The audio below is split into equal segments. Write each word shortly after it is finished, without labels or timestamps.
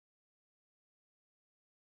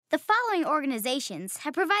The following organizations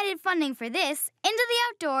have provided funding for this Into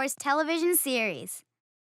the Outdoors television series.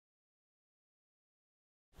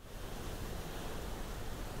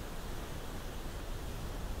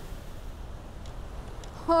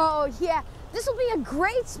 Oh yeah, this will be a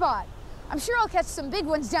great spot. I'm sure I'll catch some big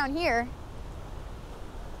ones down here.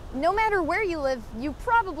 No matter where you live, you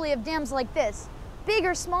probably have dams like this, big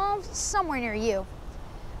or small, somewhere near you.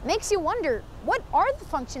 Makes you wonder, what are the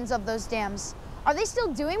functions of those dams? Are they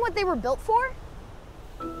still doing what they were built for?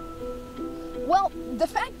 Well, the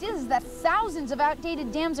fact is that thousands of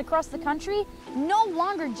outdated dams across the country no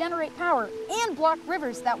longer generate power and block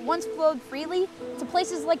rivers that once flowed freely to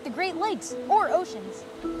places like the Great Lakes or oceans.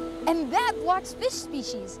 And that blocks fish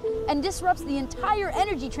species and disrupts the entire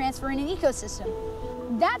energy transfer in an ecosystem.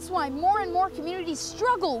 That's why more and more communities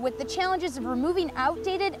struggle with the challenges of removing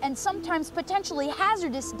outdated and sometimes potentially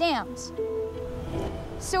hazardous dams.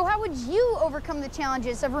 So how would you overcome the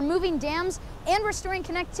challenges of removing dams and restoring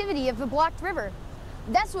connectivity of the blocked river?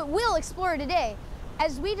 That's what we'll explore today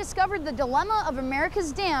as we discover the dilemma of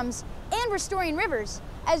America's dams and restoring rivers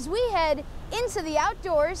as we head into the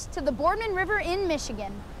outdoors to the Boardman River in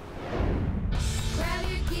Michigan. Grab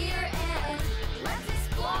your gear and let's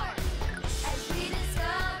explore as we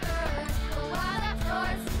discover the wild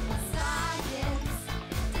outdoors. Science,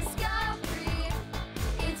 discovery,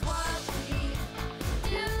 it's what we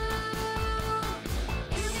do.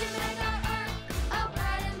 You can make our Earth a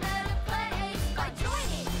bright and better place by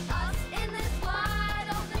joining us in this wide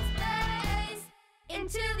open space.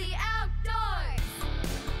 Into the outdoors.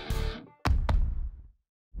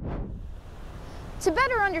 To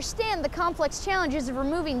better understand the complex challenges of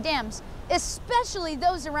removing dams, especially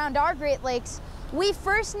those around our Great Lakes, we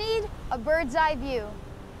first need a bird's eye view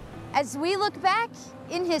as we look back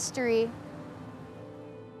in history.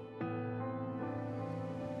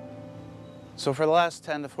 So for the last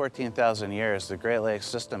 10 to 14,000 years, the Great Lakes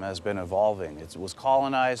system has been evolving. It was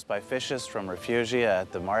colonized by fishes from refugia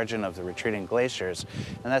at the margin of the retreating glaciers,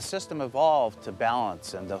 and that system evolved to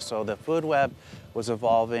balance. And so the food web was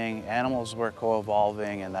evolving, animals were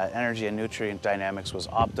co-evolving, and that energy and nutrient dynamics was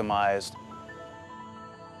optimized.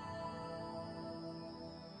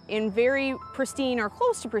 In very pristine or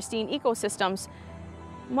close to pristine ecosystems,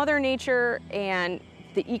 Mother Nature and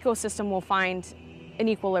the ecosystem will find an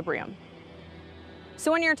equilibrium.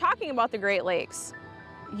 So when you're talking about the Great Lakes,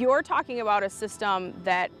 you're talking about a system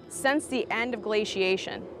that since the end of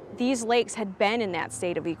glaciation, these lakes had been in that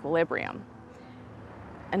state of equilibrium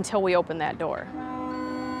until we opened that door.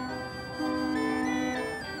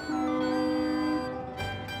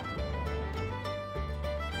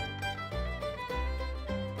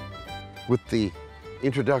 With the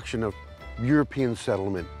introduction of European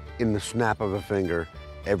settlement in the snap of a finger,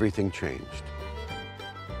 everything changed.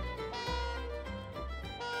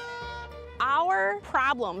 Our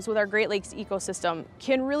problems with our Great Lakes ecosystem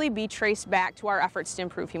can really be traced back to our efforts to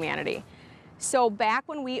improve humanity. So back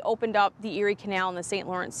when we opened up the Erie Canal and the St.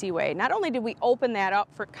 Lawrence Seaway, not only did we open that up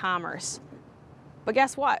for commerce, but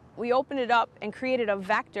guess what? We opened it up and created a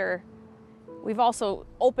vector. We've also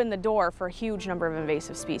opened the door for a huge number of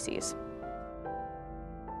invasive species.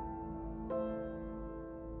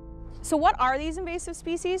 So what are these invasive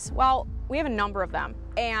species? Well, we have a number of them,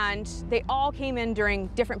 and they all came in during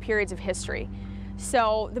different periods of history.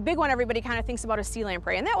 So the big one everybody kind of thinks about is sea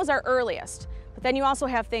lamprey, and that was our earliest. But then you also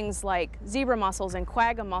have things like zebra mussels and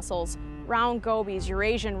quagga mussels, round gobies,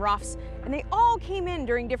 Eurasian ruffs, and they all came in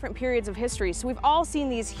during different periods of history. So we've all seen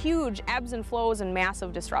these huge ebbs and flows and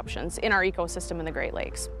massive disruptions in our ecosystem in the Great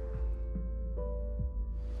Lakes.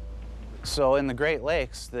 So in the Great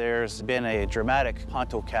Lakes, there's been a dramatic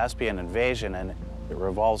Ponto-Caspian invasion, and it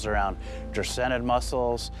revolves around draceniid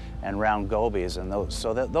mussels and round gobies. And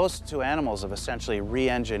those two animals have essentially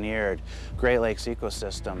re-engineered Great Lakes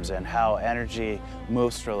ecosystems and how energy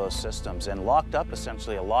moves through those systems, and locked up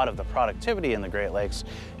essentially a lot of the productivity in the Great Lakes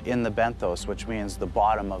in the benthos, which means the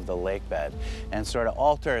bottom of the lake bed, and sort of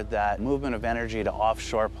altered that movement of energy to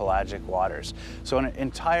offshore pelagic waters. So an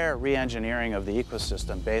entire re-engineering of the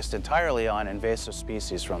ecosystem based entirely on invasive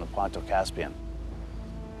species from the Ponto-Caspian.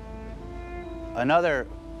 Another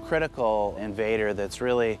critical invader that's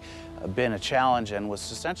really been a challenge and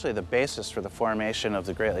was essentially the basis for the formation of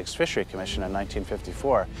the Great Lakes Fishery Commission in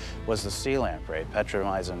 1954 was the sea lamprey,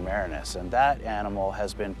 Petromyzon marinus, and that animal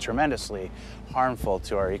has been tremendously harmful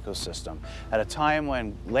to our ecosystem. At a time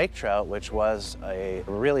when lake trout, which was a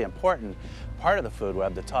really important part of the food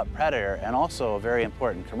web, the top predator, and also a very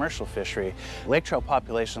important commercial fishery, lake trout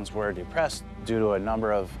populations were depressed due to a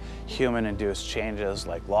number of human-induced changes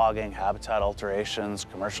like logging, habitat alterations,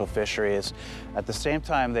 commercial fisheries. At the same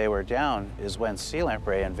time they were down is when sea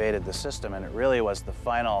lamprey invaded the system, and it really was the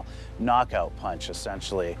final knockout punch,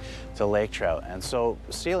 essentially, to lake trout. And so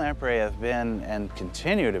sea lamprey have been and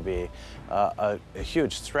continue to be a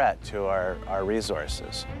huge threat to our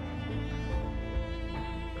resources.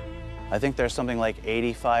 I think there's something like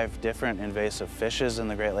 85 different invasive fishes in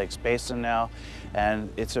the Great Lakes Basin now,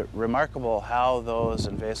 and it's remarkable how those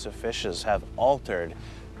invasive fishes have altered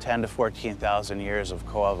 10 to 14,000 years of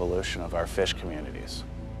coevolution of our fish communities.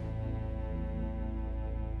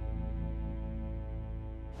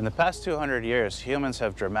 In the past 200 years, humans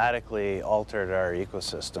have dramatically altered our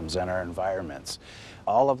ecosystems and our environments.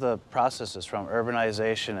 All of the processes from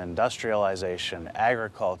urbanization, industrialization,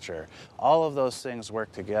 agriculture, all of those things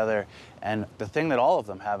work together, and the thing that all of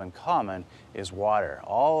them have in common is water.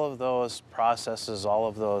 All of those processes, all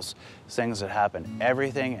of those things that happen,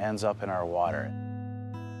 everything ends up in our water.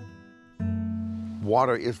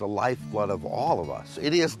 Water is the lifeblood of all of us.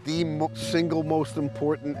 It is the single most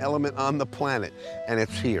important element on the planet, and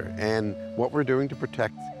it's here. And what we're doing to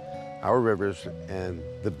protect our rivers and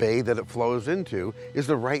the bay that it flows into is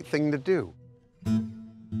the right thing to do.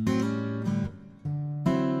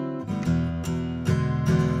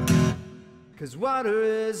 'Cause water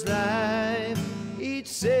is life, each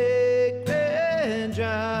sacred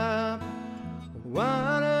drop.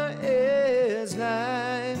 Water is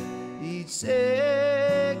life, each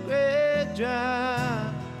sacred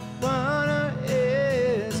drop. Water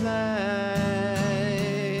is life.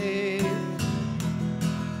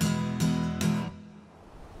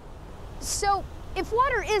 So, if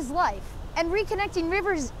water is life, and reconnecting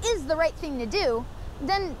rivers is the right thing to do,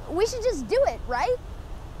 then we should just do it, right?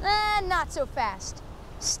 Not so fast.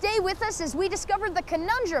 Stay with us as we discover the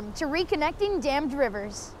conundrum to reconnecting dammed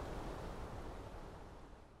rivers.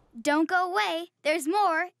 Don't go away. There's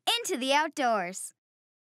more Into the Outdoors.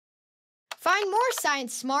 Find more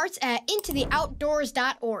science smarts at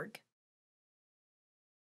intotheoutdoors.org.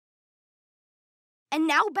 And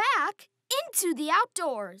now back into the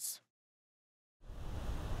outdoors.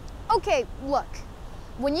 Okay, look.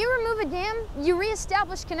 When you remove a dam, you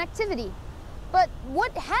reestablish connectivity. But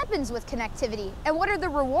what happens with connectivity? And what are the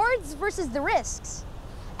rewards versus the risks?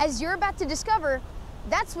 As you're about to discover,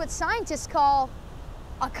 that's what scientists call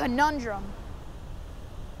a conundrum.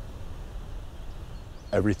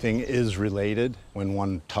 Everything is related. When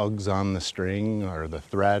one tugs on the string or the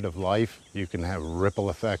thread of life, you can have ripple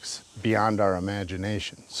effects beyond our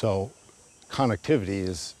imagination. So connectivity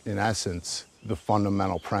is, in essence, the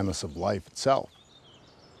fundamental premise of life itself.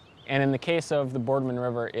 And in the case of the Boardman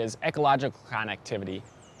River is ecological connectivity.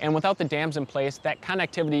 And without the dams in place, that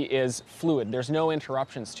connectivity is fluid. There's no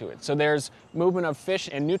interruptions to it. So there's movement of fish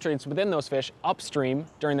and nutrients within those fish upstream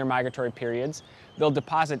during their migratory periods. They'll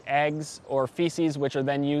deposit eggs or feces, which are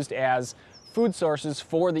then used as food sources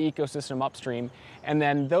for the ecosystem upstream. And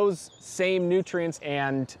then those same nutrients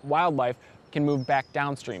and wildlife can move back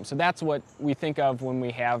downstream. So that's what we think of when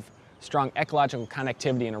we have strong ecological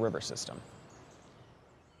connectivity in a river system.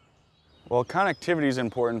 Well, connectivity is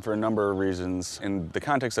important for a number of reasons. In the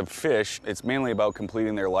context of fish, it's mainly about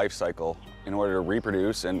completing their life cycle in order to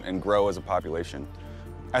reproduce and grow as a population.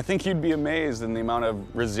 I think you'd be amazed in the amount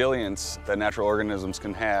of resilience that natural organisms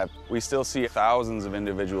can have. We still see thousands of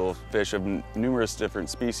individual fish of numerous different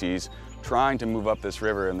species trying to move up this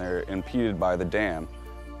river, and they're impeded by the dam.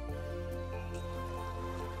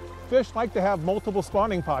 Fish like to have multiple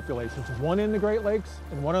spawning populations, one in the Great Lakes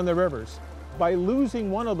and one in the rivers. By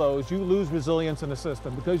losing one of those, you lose resilience in the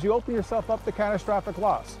system because you open yourself up to catastrophic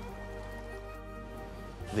loss.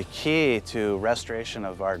 The key to restoration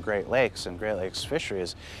of our Great Lakes and Great Lakes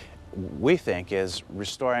fisheries, we think, is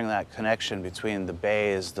restoring that connection between the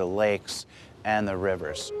bays, the lakes, and the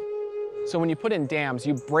rivers. So when you put in dams,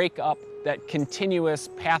 you break up that continuous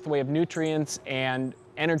pathway of nutrients and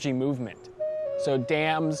energy movement. So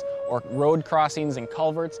dams or road crossings and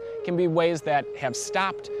culverts can be ways that have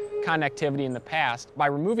stopped connectivity in the past. By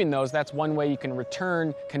removing those, that's one way you can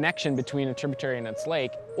return connection between a tributary and its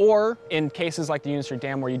lake. Or in cases like the Union Street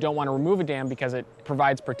Dam, where you don't want to remove a dam because it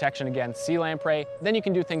provides protection against sea lamprey, then you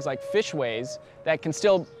can do things like fishways that can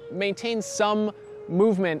still maintain some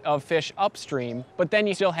movement of fish upstream, but then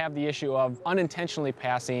you still have the issue of unintentionally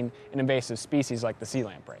passing an invasive species like the sea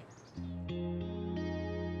lamprey.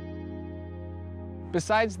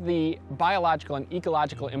 Besides the biological and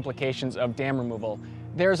ecological implications of dam removal,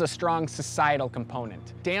 there's a strong societal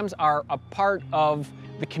component. Dams are a part of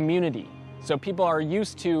the community. So people are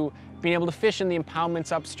used to being able to fish in the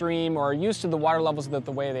impoundments upstream or are used to the water levels the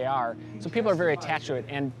way they are. So people are very attached to it,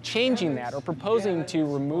 and changing that or proposing to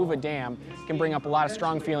remove a dam can bring up a lot of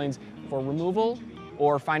strong feelings for removal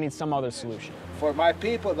or finding some other solution. For my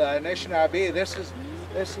people, the Anishinaabe, this is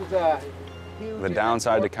The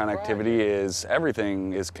downside to connectivity is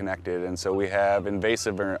everything is connected, and so we have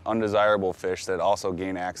invasive or undesirable fish that also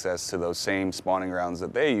gain access to those same spawning grounds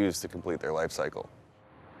that they use to complete their life cycle.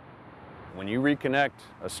 When you reconnect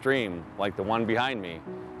a stream like the one behind me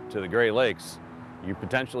to the Great Lakes, you're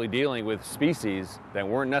potentially dealing with species that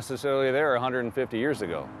weren't necessarily there 150 years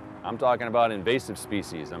ago. I'm talking about invasive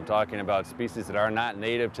species. I'm talking about species that are not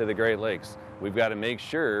native to the Great Lakes. We've got to make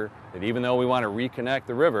sure that even though we want to reconnect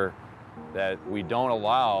the river, that we don't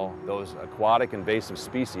allow those aquatic invasive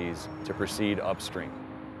species to proceed upstream.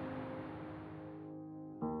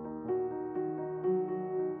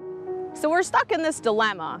 So we're stuck in this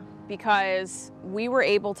dilemma because we were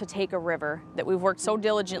able to take a river that we've worked so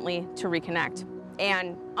diligently to reconnect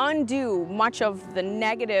and undo much of the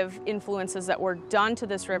negative influences that were done to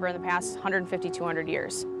this river in the past 150, 200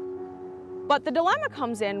 years. But the dilemma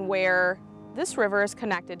comes in where this river is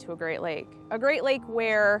connected to a Great Lake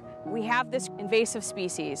where we have this invasive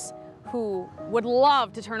species who would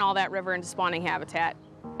love to turn all that river into spawning habitat.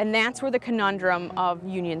 And that's where the conundrum of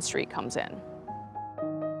Union Street comes in.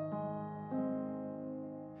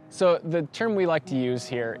 So the term we like to use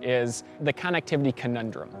here is the connectivity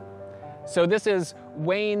conundrum. So this is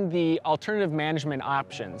weighing the alternative management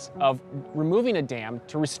options of removing a dam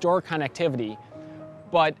to restore connectivity,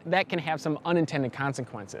 but that can have some unintended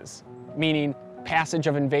consequences, meaning passage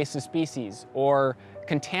of invasive species or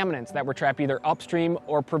contaminants that were trapped either upstream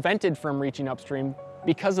or prevented from reaching upstream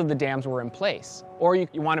because of the dams were in place. Or you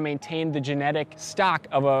want to maintain the genetic stock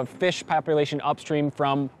of a fish population upstream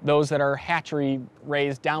from those that are hatchery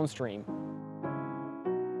raised downstream.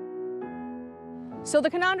 So the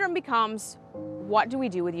conundrum becomes, what do we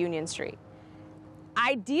do with Union Street?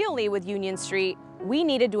 Ideally with Union Street, we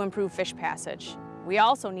needed to improve fish passage. We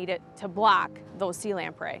also needed to block those sea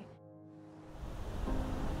lamprey.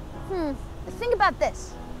 Think about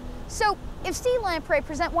this. So, if sea lamprey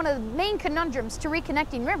present one of the main conundrums to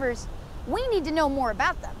reconnecting rivers, we need to know more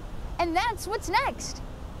about them. And that's what's next.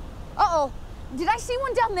 Uh-oh, did I see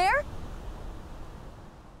one down there?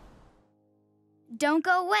 Don't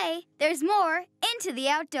go away. There's more Into the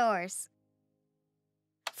Outdoors.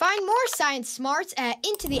 Find more science smarts at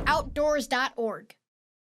intotheoutdoors.org.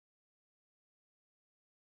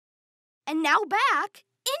 And now back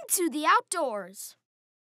into the outdoors.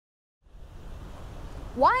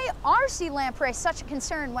 Why are sea lamprey such a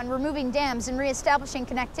concern when removing dams and reestablishing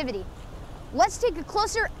connectivity? Let's take a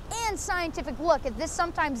closer and scientific look at this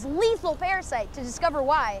sometimes lethal parasite to discover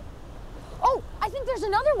why. Oh, I think there's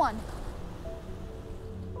another one.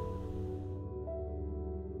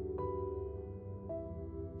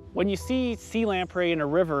 When you see sea lamprey in a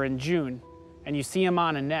river in June and you see them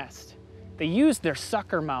on a nest, they use their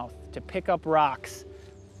sucker mouth to pick up rocks,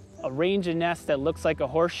 arrange a nest that looks like a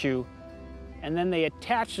horseshoe, and then they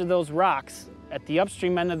attach to those rocks at the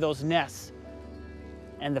upstream end of those nests.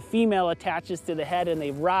 And the female attaches to the head and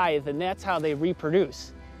they writhe, and that's how they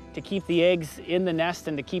reproduce, to keep the eggs in the nest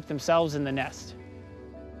and to keep themselves in the nest.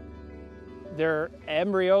 Their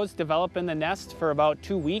embryos develop in the nest for about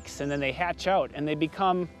 2 weeks, and then they hatch out and they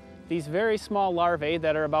become these very small larvae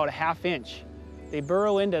that are about a ½ inch. They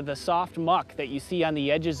burrow into the soft muck that you see on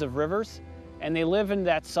the edges of rivers, and they live in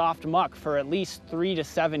that soft muck for at least 3 to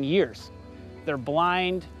 7 years. They're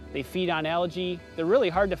blind, they feed on algae, they're really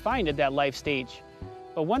hard to find at that life stage.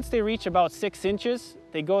 But once they reach about 6 inches,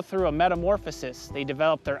 they go through a metamorphosis. They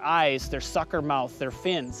develop their eyes, their sucker mouth, their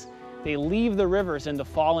fins. They leave the rivers in the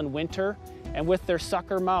fall and winter, and with their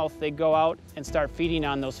sucker mouth, they go out and start feeding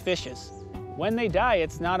on those fishes. When they die,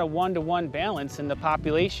 it's not a 1-to-1 balance in the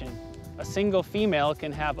population. A single female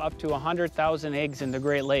can have up to 100,000 eggs in the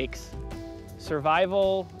Great Lakes.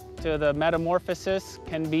 Survival to the metamorphosis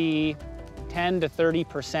can be 10 to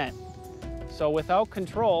 30%. So without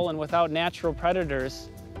control and without natural predators,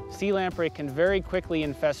 sea lamprey can very quickly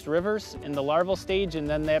infest rivers in the larval stage, and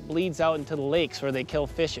then that bleeds out into the lakes where they kill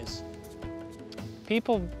fishes.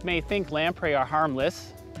 People may think lamprey are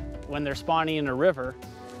harmless when they're spawning in a river,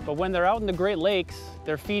 but when they're out in the Great Lakes,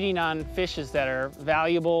 they're feeding on fishes that are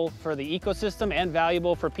valuable for the ecosystem and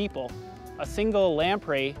valuable for people. A single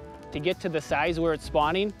lamprey, to get to the size where it's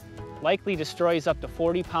spawning, likely destroys up to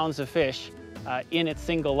 40 pounds of fish in its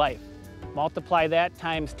single life. Multiply that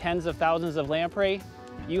times tens of thousands of lamprey,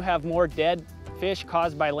 you have more dead fish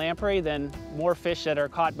caused by lamprey than more fish that are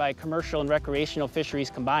caught by commercial and recreational fisheries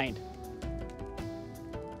combined.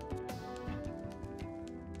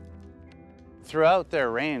 Throughout their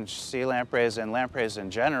range, sea lampreys and lampreys in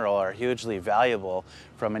general are hugely valuable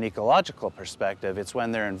from an ecological perspective. It's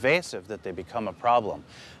when they're invasive that they become a problem.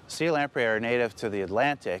 Sea lamprey are native to the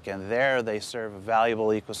Atlantic, and there they serve a valuable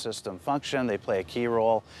ecosystem function. They play a key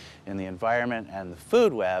role in the environment and the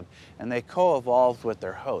food web, and they co-evolved with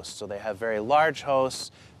their hosts. So they have very large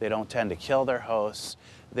hosts. They don't tend to kill their hosts.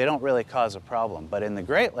 They don't really cause a problem. But in the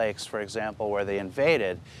Great Lakes, for example, where they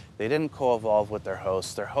invaded, they didn't co-evolve with their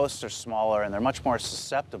hosts. Their hosts are smaller and they're much more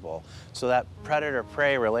susceptible. So that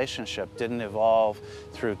predator-prey relationship didn't evolve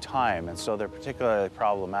through time, and so they're particularly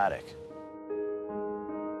problematic.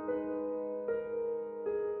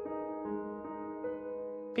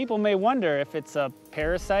 People may wonder if it's a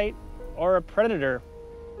parasite or a predator.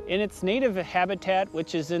 In its native habitat,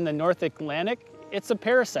 which is in the North Atlantic, it's a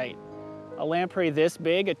parasite. A lamprey this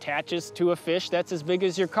big attaches to a fish that's as big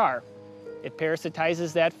as your car. It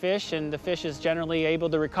parasitizes that fish, and the fish is generally able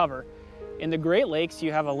to recover. In the Great Lakes,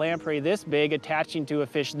 you have a lamprey this big attaching to a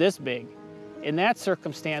fish this big. In that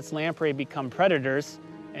circumstance, lamprey become predators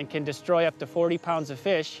and can destroy up to 40 pounds of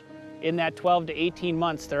fish in that 12 to 18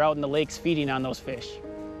 months they're out in the lakes feeding on those fish.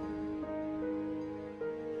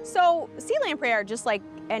 So sea lamprey are just like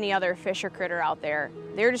any other fish or critter out there.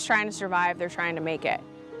 They're just trying to survive, they're trying to make it.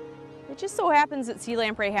 It just so happens that sea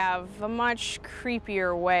lamprey have a much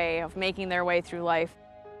creepier way of making their way through life.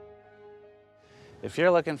 If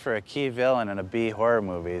you're looking for a key villain in a B horror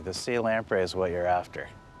movie, the sea lamprey is what you're after.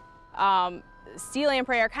 Sea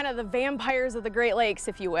lamprey are kind of the vampires of the Great Lakes,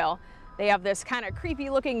 if you will. They have this kind of creepy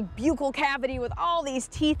looking buccal cavity with all these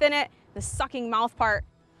teeth in it, the sucking mouth part.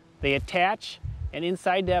 They attach, and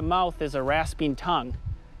inside that mouth is a rasping tongue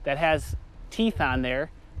that has teeth on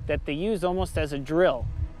there that they use almost as a drill,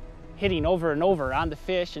 hitting over and over on the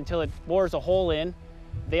fish until it bores a hole in.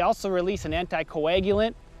 They also release an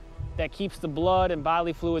anticoagulant that keeps the blood and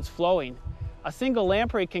bodily fluids flowing. A single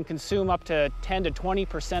lamprey can consume up to 10 to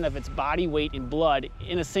 20% of its body weight in blood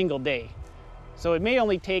in a single day. So it may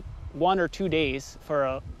only take 1 or 2 days for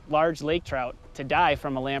a large lake trout to die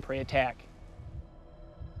from a lamprey attack.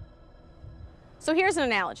 So here's an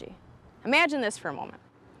analogy. Imagine this for a moment.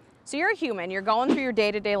 So you're a human, you're going through your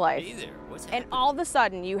day-to-day life, Hey there, what's and all of a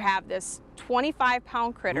sudden you have this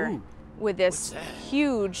 25-pound critter with this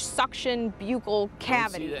huge suction buccal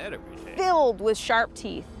cavity that every day. filled with sharp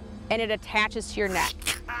teeth, and it attaches to your neck.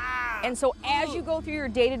 And so as you go through your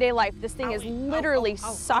day-to-day life, this thing is literally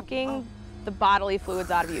sucking the bodily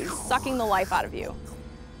fluids out of you, sucking the life out of you.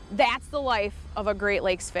 That's the life of a Great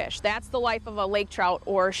Lakes fish. That's the life of a lake trout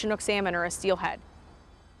or a Chinook salmon or a steelhead.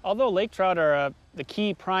 Although lake trout are the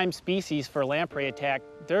key prime species for lamprey attack,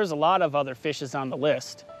 there's a lot of other fishes on the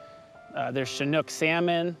list. There's Chinook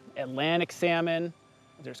salmon, Atlantic salmon,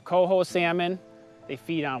 there's coho salmon. They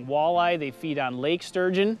feed on walleye, they feed on lake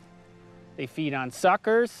sturgeon, they feed on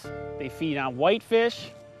suckers, they feed on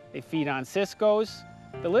whitefish, they feed on ciscos.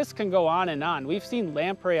 The list can go on and on. We've seen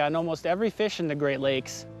lamprey on almost every fish in the Great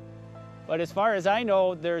Lakes. But as far as I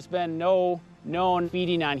know, there's been no known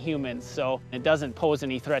feeding on humans, so it doesn't pose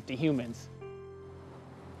any threat to humans.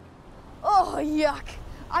 Oh, yuck.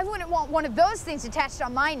 I wouldn't want one of those things attached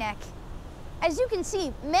on my neck. As you can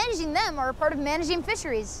see, managing them are a part of managing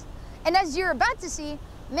fisheries. And as you're about to see,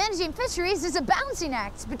 managing fisheries is a balancing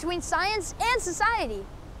act between science and society.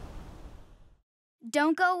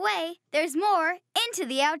 Don't go away. There's more Into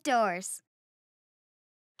the Outdoors.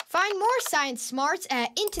 Find more science smarts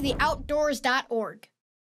at intotheoutdoors.org.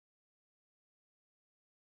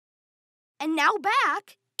 And now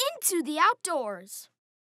back into the outdoors.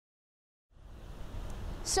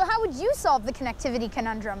 So how would you solve the connectivity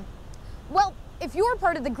conundrum? Well, if you're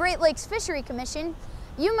part of the Great Lakes Fishery Commission,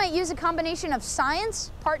 you might use a combination of science,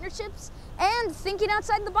 partnerships, and thinking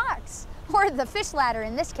outside the box, or the fish ladder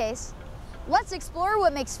in this case. Let's explore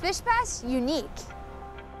what makes Fish Pass unique.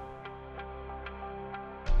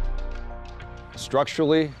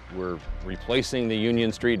 Structurally, we're replacing the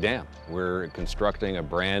Union Street Dam. We're constructing a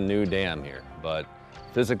brand new dam here, but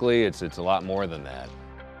physically it's a lot more than that.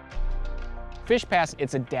 Fish Pass,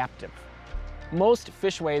 it's adaptive. Most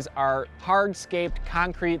fishways are hardscaped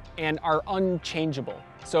concrete and are unchangeable.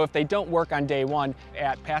 So if they don't work on day one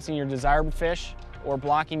at passing your desirable fish or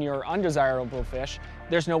blocking your undesirable fish,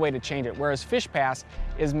 there's no way to change it. Whereas Fish Pass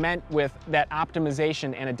is meant with that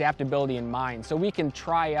optimization and adaptability in mind. So we can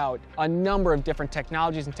try out a number of different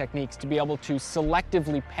technologies and techniques to be able to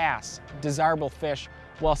selectively pass desirable fish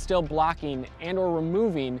while still blocking and or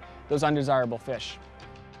removing those undesirable fish.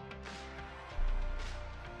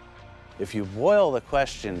 If you boil the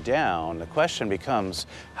question down, the question becomes,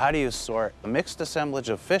 how do you sort a mixed assemblage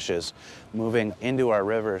of fishes moving into our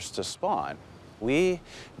rivers to spawn? We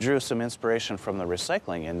drew some inspiration from the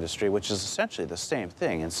recycling industry, which is essentially the same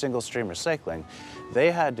thing. In single stream recycling, they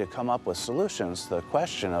had to come up with solutions to the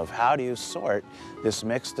question of how do you sort this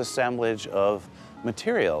mixed assemblage of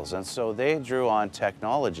materials. And so they drew on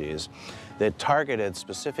technologies that targeted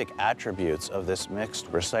specific attributes of this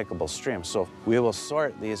mixed recyclable stream. So we will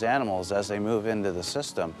sort these animals as they move into the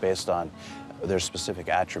system based on their specific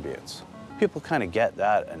attributes. People kind of get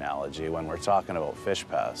that analogy when we're talking about fish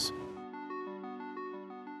paths.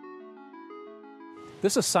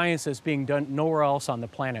 This is science that's being done nowhere else on the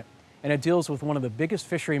planet, and it deals with one of the biggest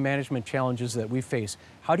fishery management challenges that we face.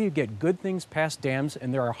 How do you get good things past dams,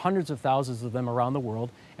 and there are hundreds of thousands of them around the world,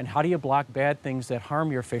 and how do you block bad things that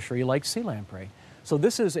harm your fishery like sea lamprey? So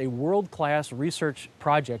this is a world-class research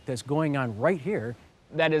project that's going on right here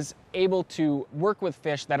that is able to work with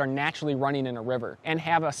fish that are naturally running in a river and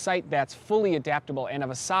have a site that's fully adaptable and of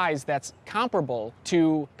a size that's comparable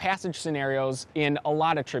to passage scenarios in a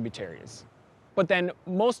lot of tributaries. But then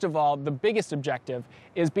most of all, the biggest objective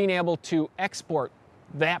is being able to export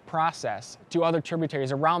that process to other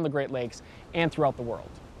tributaries around the Great Lakes and throughout the world.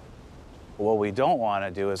 What we don't want to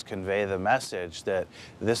do is convey the message that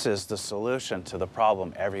this is the solution to the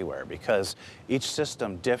problem everywhere, because each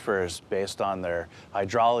system differs based on their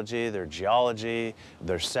hydrology, their geology,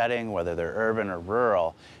 their setting, whether they're urban or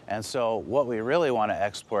rural. And so what we really want to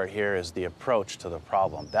export here is the approach to the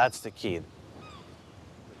problem. That's the key.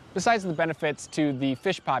 Besides the benefits to the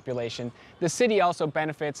fish population, the city also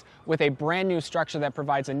benefits with a brand new structure that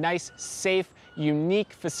provides a nice, safe,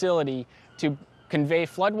 unique facility to convey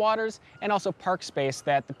floodwaters and also park space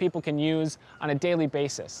that the people can use on a daily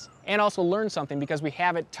basis. And also learn something because we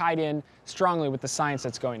have it tied in strongly with the science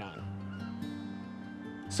that's going on.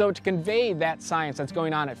 So to convey that science that's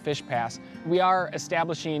going on at Fish Pass, we are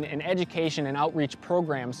establishing an education and outreach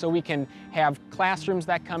program so we can have classrooms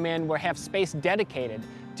that come in, we'll have space dedicated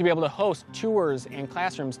to be able to host tours and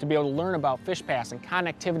classrooms to be able to learn about Fish Pass and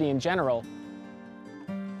connectivity in general.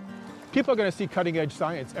 People are going to see cutting-edge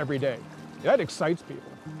science every day. That excites people.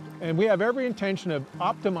 And we have every intention of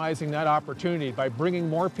optimizing that opportunity by bringing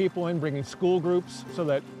more people in, bringing school groups so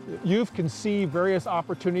that youth can see various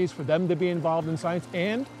opportunities for them to be involved in science.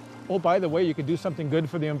 And, oh, by the way, you can do something good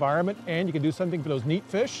for the environment and you can do something for those neat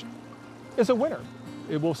fish. It's a winner.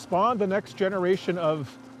 It will spawn the next generation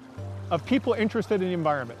of people interested in the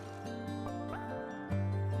environment.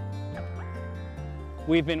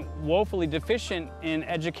 We've been woefully deficient in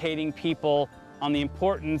educating people on the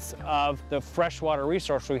importance of the freshwater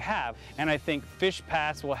resource we have. And I think Fish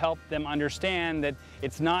Pass will help them understand that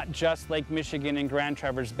it's not just Lake Michigan and Grand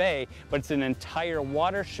Traverse Bay, but it's an entire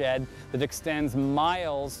watershed that extends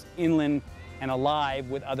miles inland and alive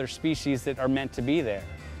with other species that are meant to be there.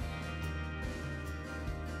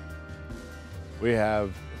 We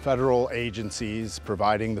have federal agencies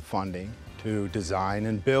providing the funding to design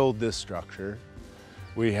and build this structure.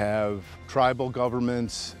 We have tribal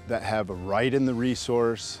governments that have a right in the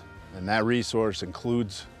resource, and that resource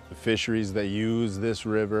includes the fisheries that use this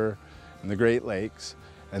river and the Great Lakes.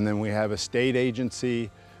 And then we have a state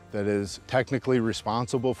agency that is technically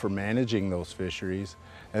responsible for managing those fisheries.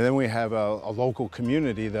 And then we have a local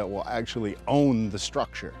community that will actually own the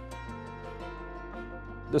structure.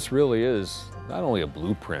 This really is not only a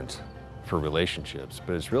blueprint for relationships,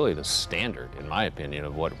 but it's really the standard, in my opinion,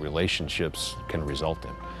 of what relationships can result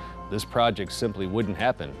in. This project simply wouldn't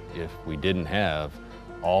happen if we didn't have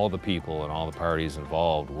all the people and all the parties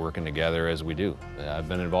involved working together as we do. I've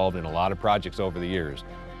been involved in a lot of projects over the years,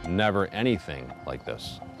 never anything like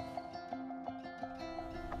this.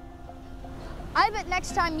 I bet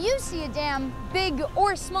next time you see a dam, big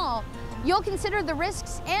or small, you'll consider the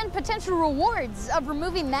risks and potential rewards of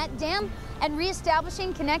removing that dam and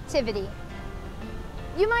reestablishing connectivity.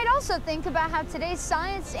 You might also think about how today's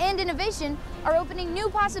science and innovation are opening new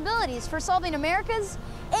possibilities for solving America's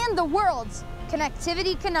and the world's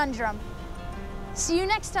connectivity conundrum. See you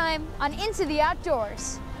next time on Into the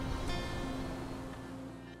Outdoors.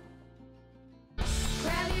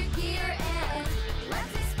 Grab your gear and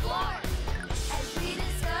let's explore as we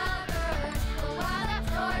discover the wild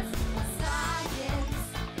outdoors. Science,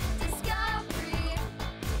 discovery,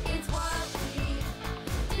 it's what we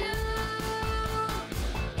do.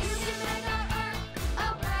 You can make our Earth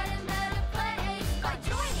a bright and better place by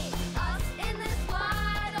joining us in this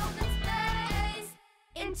wide open space.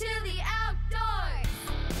 Into the outdoors.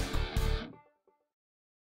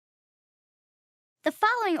 The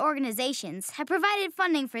following organizations have provided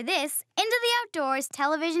funding for this Into the Outdoors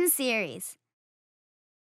television series.